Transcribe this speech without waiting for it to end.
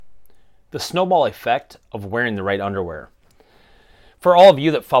The snowball effect of wearing the right underwear. For all of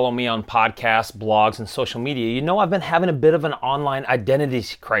you that follow me on podcasts, blogs, and social media, you know I've been having a bit of an online identity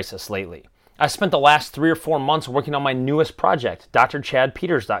crisis lately. I spent the last 3 or 4 months working on my newest project,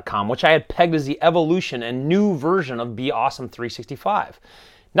 drchadpeters.com, which I had pegged as the evolution and new version of Be Awesome 365.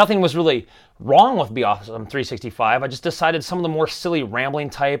 Nothing was really wrong with Be Awesome 365. I just decided some of the more silly rambling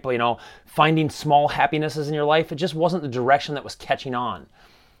type, finding small happinesses in your life, it just wasn't the direction that was catching on.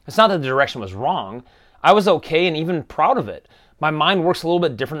 It's not that the direction was wrong. I was okay and even proud of it. My mind works a little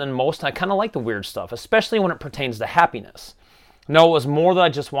bit different than most, and I kind of like the weird stuff, especially when it pertains to happiness. No, it was more that I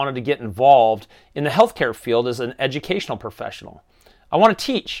just wanted to get involved in the healthcare field as an educational professional. I want to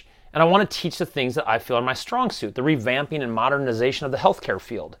teach, and I want to teach the things that I feel are my strong suit, the revamping and modernization of the healthcare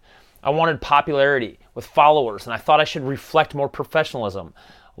field. I wanted popularity with followers, and I thought I should reflect more professionalism,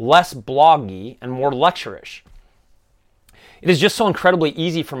 less bloggy and more lecture-ish. It is just so incredibly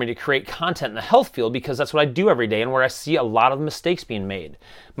easy for me to create content in the health field because that's what I do every day and where I see a lot of mistakes being made.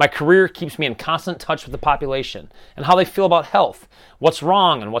 My career keeps me in constant touch with the population and how they feel about health, what's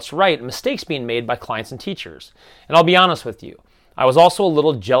wrong and what's right, and mistakes being made by clients and teachers. And I'll be honest with you, I was also a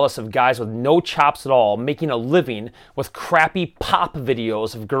little jealous of guys with no chops at all making a living with crappy pop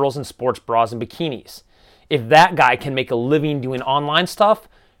videos of girls in sports bras and bikinis. If that guy can make a living doing online stuff,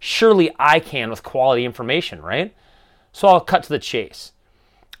 surely I can with quality information, right? So I'll cut to the chase.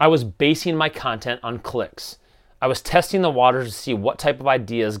 I was basing my content on clicks. I was testing the waters to see what type of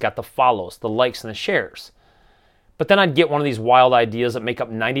ideas got the follows, the likes, and the shares. But then I'd get one of these wild ideas that make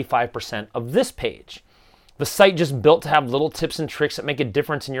up 95% of this page. The site just built to have little tips and tricks that make a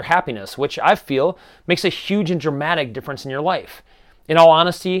difference in your happiness, which I feel makes a huge and dramatic difference in your life. In all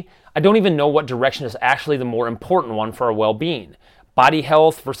honesty, I don't even know what direction is actually the more important one for our well-being. Body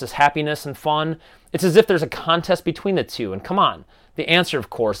health versus happiness and fun. It's as if there's a contest between the two. And come on, the answer, of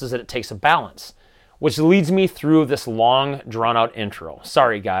course, is that it takes a balance. Which leads me through this long, drawn-out intro.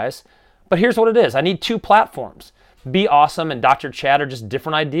 Sorry, guys. But here's what it is. I need 2 platforms. Be Awesome and Dr. Chad are just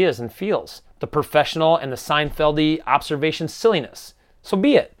different ideas and feels. The professional and the Seinfeldy observation silliness. So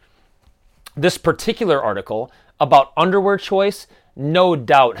be it. This particular article about underwear choice no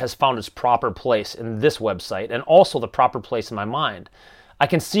doubt has found its proper place in this website and also the proper place in my mind. I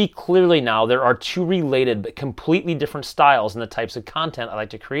can see clearly now there are 2 related but completely different styles in the types of content I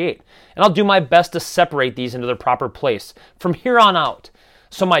like to create. And I'll do my best to separate these into their proper place from here on out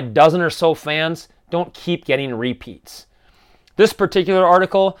so my dozen or so fans don't keep getting repeats. This particular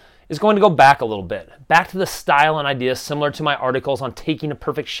article is going to go back a little bit, back to the style and ideas similar to my articles on taking a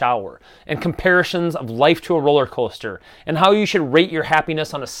perfect shower and comparisons of life to a roller coaster and how you should rate your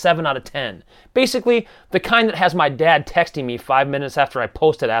happiness on a 7 out of 10. Basically, the kind that has my dad texting me 5 minutes after I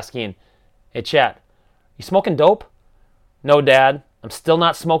posted asking, "Hey Chad, you smoking dope?" "No, Dad, I'm still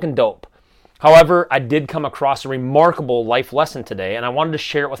not smoking dope." However, I did come across a remarkable life lesson today and I wanted to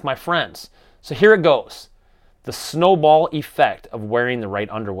share it with my friends. So here it goes. The snowball effect of wearing the right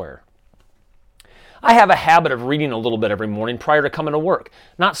underwear. I have a habit of reading a little bit every morning prior to coming to work.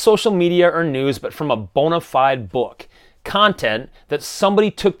 Not social media or news, but from a bona fide book. Content that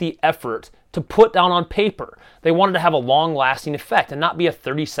somebody took the effort to put down on paper. They wanted to have a long-lasting effect and not be a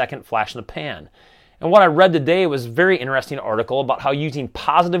 30-second flash in the pan. And what I read today was a very interesting article about how using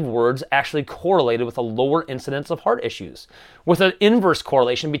positive words actually correlated with a lower incidence of heart issues, with an inverse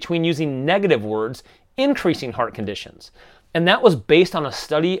correlation between using negative words increasing heart conditions. And that was based on a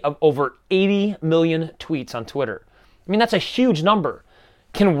study of over 80 million tweets on Twitter. I mean, that's a huge number.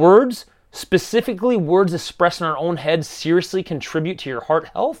 Can words, specifically words expressed in our own heads, seriously contribute to your heart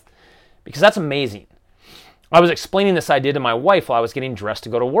health? Because that's amazing. I was explaining this idea to my wife while I was getting dressed to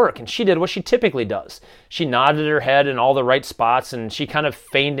go to work, and she did what she typically does. She nodded her head in all the right spots, and she kind of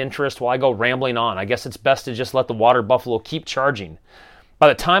feigned interest while I go rambling on. I guess it's best to just let the water buffalo keep charging. By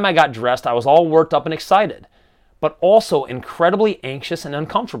the time I got dressed, I was all worked up and excited, but also incredibly anxious and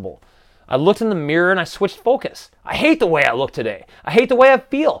uncomfortable. I looked in the mirror and I switched focus. I hate the way I look today. I hate the way I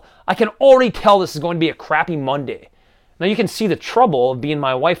feel. I can already tell this is going to be a crappy Monday. Now you can see the trouble of being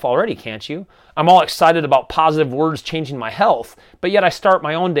my wife already, can't you? I'm all excited about positive words changing my health, but yet I start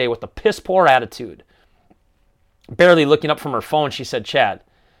my own day with a piss-poor attitude. Barely looking up from her phone, she said, "Chad,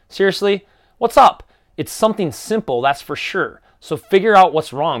 seriously? What's up? It's something simple, that's for sure. So figure out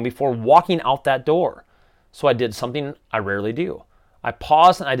what's wrong before walking out that door." So I did something I rarely do. I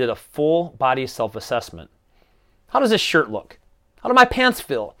paused and I did a full body self-assessment. How does this shirt look? How do my pants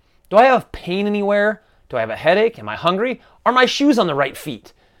feel? Do I have pain anywhere? Do I have a headache? Am I hungry? Are my shoes on the right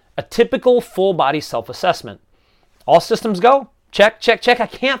feet? A typical full body self-assessment. All systems go? Check, check, check. I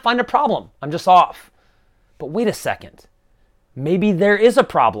can't find a problem. I'm just off. But wait a second. Maybe there is a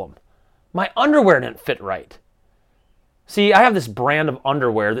problem. My underwear didn't fit right. See, I have this brand of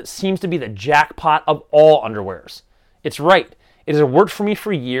underwear that seems to be the jackpot of all underwears. It's right. It has worked for me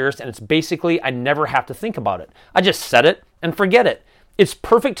for years, and it's basically I never have to think about it. I just set it and forget it. It's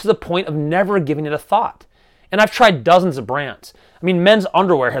perfect to the point of never giving it a thought. And I've tried dozens of brands. I mean, men's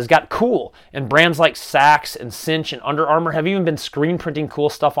underwear has got cool, and brands like Saxx and Cinch and Under Armour have even been screen printing cool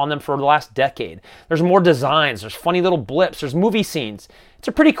stuff on them for the last decade. There's more designs, there's funny little blips, there's movie scenes. It's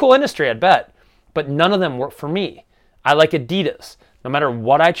a pretty cool industry, I'd bet. But none of them work for me. I like Adidas. No matter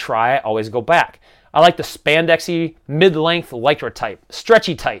what I try, I always go back. I like the spandexy, mid-length Lycra type,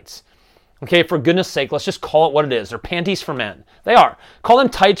 stretchy tights. Okay, for goodness sake, let's just call it what it is. They're panties for men. They are. Call them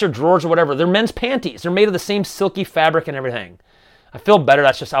tights or drawers or whatever. They're men's panties. They're made of the same silky fabric and everything. I feel better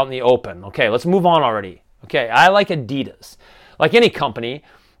that's just out in the open. Okay, let's move on already. Okay, I like Adidas. Like any company,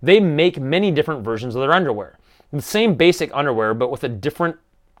 they make many different versions of their underwear. The same basic underwear, but with a different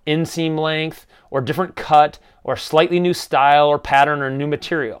inseam length or different cut or slightly new style or pattern or new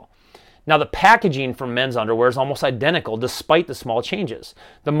material. Now, the packaging for men's underwear is almost identical despite the small changes.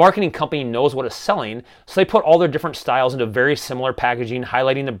 The marketing company knows what is selling, so they put all their different styles into very similar packaging,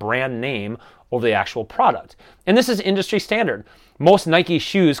 highlighting the brand name over the actual product. And this is industry standard. Most Nike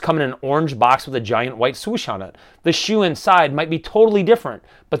shoes come in an orange box with a giant white swoosh on it. The shoe inside might be totally different,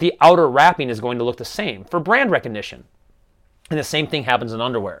 but the outer wrapping is going to look the same for brand recognition. And the same thing happens in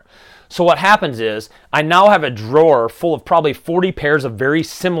underwear. So what happens is, I now have a drawer full of probably 40 pairs of very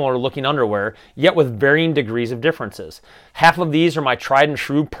similar looking underwear, yet with varying degrees of differences. Half of these are my tried and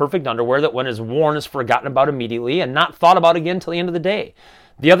true perfect underwear that when it's worn is forgotten about immediately and not thought about again until the end of the day.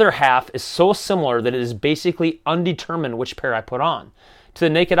 The other half is so similar that it is basically undetermined which pair I put on. To the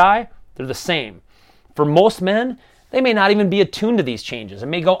naked eye, they're the same. For most men, they may not even be attuned to these changes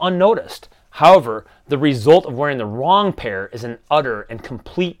and may go unnoticed. However, the result of wearing the wrong pair is an utter and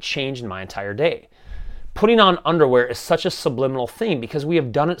complete change in my entire day. Putting on underwear is such a subliminal thing because we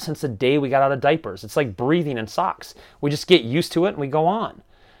have done it since the day we got out of diapers. It's like breathing in socks. We just get used to it and we go on.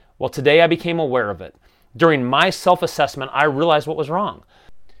 Well, today I became aware of it. During my self-assessment, I realized what was wrong.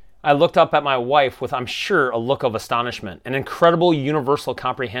 I looked up at my wife with, I'm sure, a look of astonishment, an incredible universal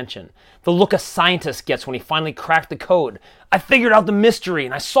comprehension. The look a scientist gets when he finally cracked the code. I figured out the mystery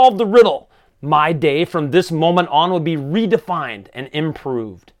and I solved the riddle. My day from this moment on would be redefined and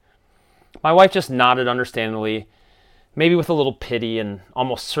improved. My wife just nodded understandingly, maybe with a little pity and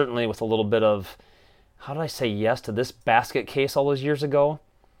almost certainly with a little bit of, how did I say yes to this basket case all those years ago?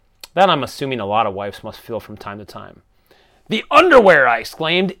 That I'm assuming a lot of wives must feel from time to time. The underwear, I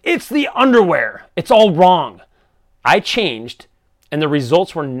exclaimed. It's the underwear. It's all wrong. I changed, and the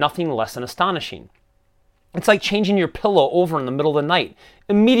results were nothing less than astonishing. It's like changing your pillow over in the middle of the night.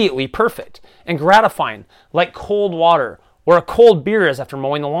 Immediately perfect and gratifying, like cold water or a cold beer is after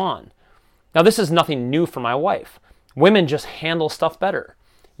mowing the lawn. Now, this is nothing new for my wife. Women just handle stuff better.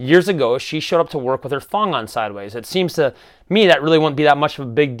 Years ago, she showed up to work with her thong on sideways. It seems to me that really wouldn't be that much of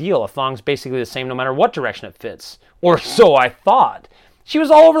a big deal. A thong's basically the same no matter what direction it fits. Or so I thought. She was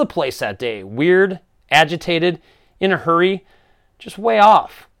all over the place that day. Weird, agitated, in a hurry, just way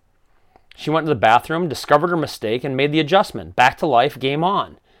off. She went to the bathroom, discovered her mistake, and made the adjustment. Back to life, game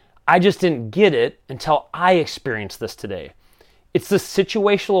on. I just didn't get it until I experienced this today. It's the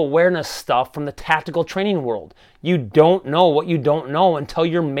situational awareness stuff from the tactical training world. You don't know what you don't know until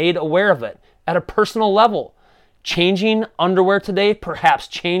you're made aware of it at a personal level. Changing underwear today perhaps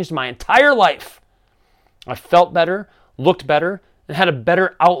changed my entire life. I felt better, looked better, and had a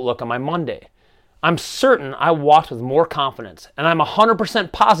better outlook on my Monday. I'm certain I walked with more confidence, and I'm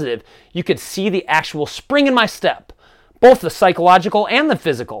 100% positive you could see the actual spring in my step, both the psychological and the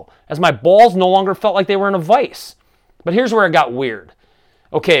physical, as my balls no longer felt like they were in a vice. But here's where it got weird.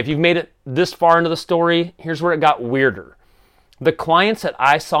 Okay, if you've made it this far into the story, here's where it got weirder. The clients that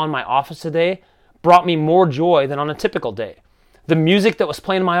I saw in my office today brought me more joy than on a typical day. The music that was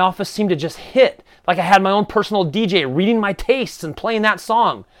playing in my office seemed to just hit, like I had my own personal DJ reading my tastes and playing that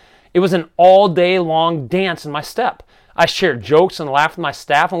song. It was an all-day long dance in my step. I shared jokes and laughed with my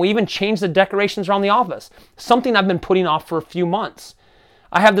staff, and we even changed the decorations around the office, something I've been putting off for a few months.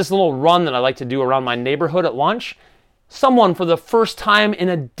 I have this little run that I like to do around my neighborhood at lunch. Someone, for the first time in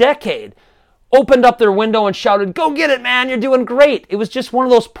a decade, opened up their window and shouted, "Go get it, man, you're doing great." It was just one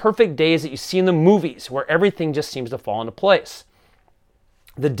of those perfect days that you see in the movies where everything just seems to fall into place.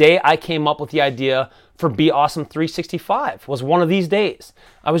 The day I came up with the idea for Be Awesome 365 was one of these days.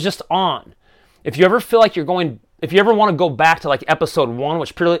 I was just on. If you ever want to go back to like episode 1,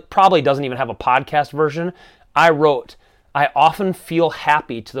 which probably doesn't even have a podcast version, I wrote, "I often feel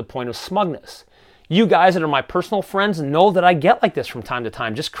happy to the point of smugness." You guys that are my personal friends know that I get like this from time to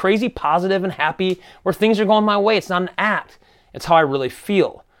time, just crazy positive and happy where things are going my way. It's not an act. It's how I really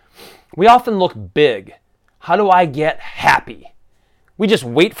feel. We often look big. How do I get happy? We just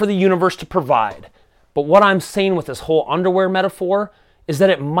wait for the universe to provide. But what I'm saying with this whole underwear metaphor is that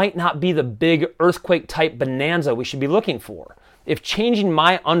it might not be the big earthquake-type bonanza we should be looking for. If changing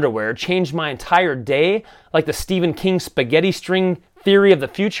my underwear changed my entire day, like the Stephen King spaghetti string theory of the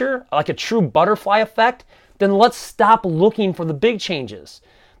future, like a true butterfly effect, then let's stop looking for the big changes.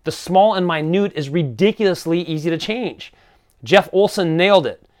 The small and minute is ridiculously easy to change. Jeff Olson nailed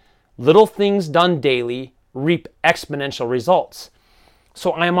it. Little things done daily reap exponential results.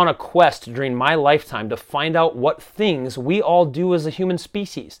 So I am on a quest during my lifetime to find out what things we all do as a human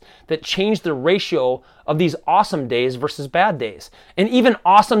species that change the ratio of these awesome days versus bad days, and even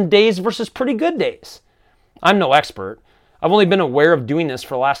awesome days versus pretty good days. I'm no expert. I've only been aware of doing this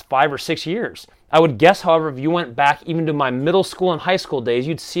for the last 5 or 6 years. I would guess, however, if you went back even to my middle school and high school days,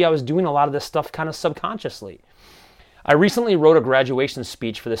 you'd see I was doing a lot of this stuff kind of subconsciously. I recently wrote a graduation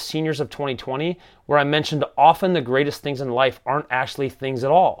speech for the seniors of 2020 where I mentioned often the greatest things in life aren't actually things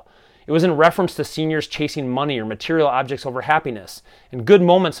at all. It was in reference to seniors chasing money or material objects over happiness and good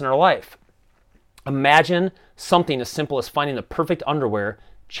moments in our life. Imagine something as simple as finding the perfect underwear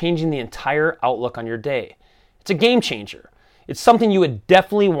changing the entire outlook on your day. It's a game changer. It's something you would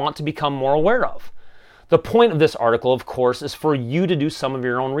definitely want to become more aware of. The point of this article, of course, is for you to do some of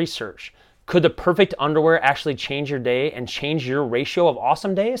your own research. Could the perfect underwear actually change your day and change your ratio of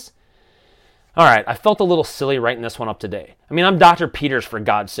awesome days? All right, I felt a little silly writing this one up today. I mean, I'm Dr. Peters, for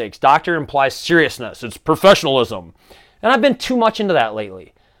God's sakes. Doctor implies seriousness. It's professionalism. And I've been too much into that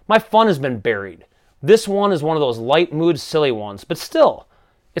lately. My fun has been buried. This one is one of those light mood silly ones, but still,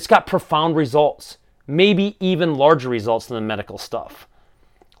 it's got profound results. Maybe even larger results than the medical stuff.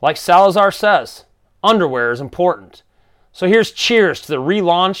 Like Salazar says, underwear is important. So here's cheers to the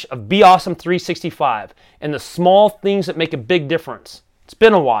relaunch of Be Awesome 365 and the small things that make a big difference. It's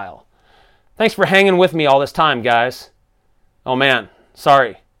been a while. Thanks for hanging with me all this time, guys. Oh man,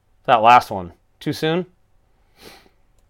 sorry, that last one. Too soon?